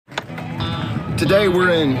Today we're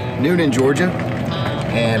in Newnan, Georgia,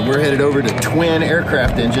 and we're headed over to Twin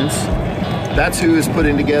Aircraft Engines. That's who is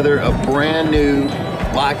putting together a brand new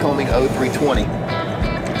Lycoming 0320.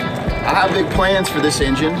 I have big plans for this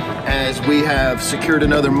engine as we have secured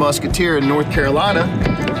another Musketeer in North Carolina,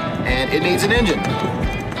 and it needs an engine.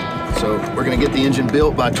 So we're gonna get the engine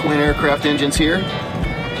built by Twin Aircraft Engines here,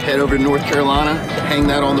 head over to North Carolina, hang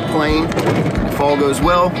that on the plane. If all goes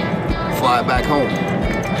well, fly it back home.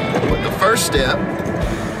 But the first step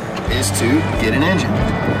is to get an engine.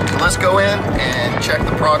 So let's go in and check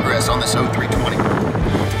the progress on this 0320.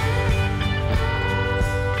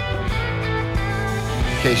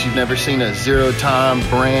 In case you've never seen a zero-time,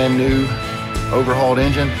 brand new overhauled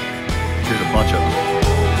engine, here's a bunch of them.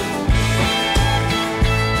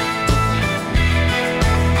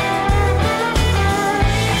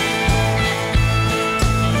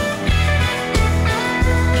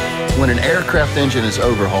 When an aircraft engine is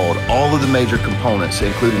overhauled, all of the major components,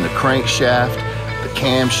 including the crankshaft, the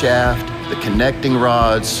camshaft, the connecting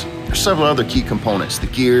rods, there's several other key components, the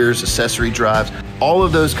gears, accessory drives, all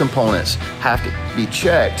of those components have to be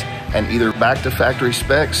checked and either back to factory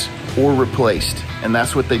specs or replaced. And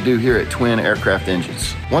that's what they do here at Twin Aircraft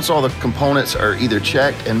Engines. Once all the components are either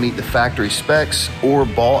checked and meet the factory specs or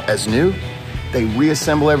bought as new, they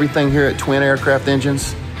reassemble everything here at Twin Aircraft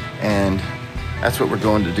Engines, and that's what we're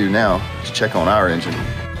going to do now, to check on our engine.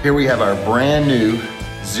 Here we have our brand new,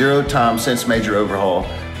 zero-time since major overhaul,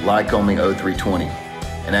 Lycoming 0320.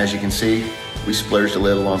 And as you can see, we splurged a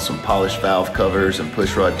little on some polished valve covers and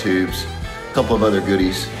pushrod tubes, a couple of other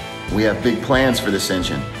goodies. We have big plans for this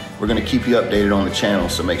engine. We're gonna keep you updated on the channel,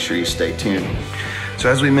 so make sure you stay tuned. So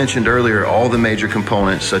as we mentioned earlier, all the major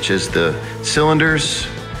components, such as the cylinders,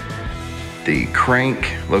 the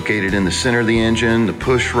crank located in the center of the engine, the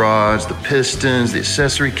push rods, the pistons, the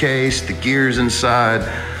accessory case, the gears inside,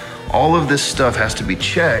 all of this stuff has to be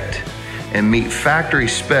checked and meet factory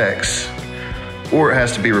specs, or it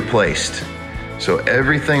has to be replaced. So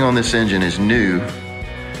everything on this engine is new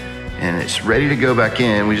and it's ready to go back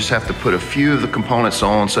in. We just have to put a few of the components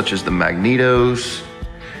on, such as the magnetos,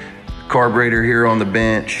 carburetor here on the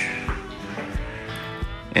bench,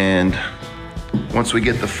 and once we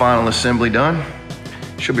get the final assembly done,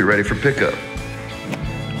 she'll be ready for pickup.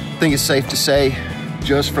 I think it's safe to say,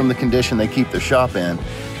 just from the condition they keep their shop in,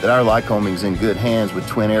 that our Lycoming's in good hands with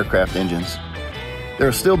Twin Aircraft Engines.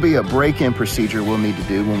 There'll still be a break-in procedure we'll need to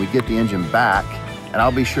do when we get the engine back, and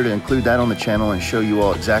I'll be sure to include that on the channel and show you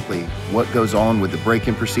all exactly what goes on with the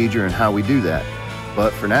break-in procedure and how we do that.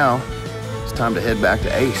 But for now, it's time to head back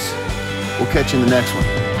to Ace. We'll catch you in the next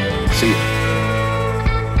one. See you.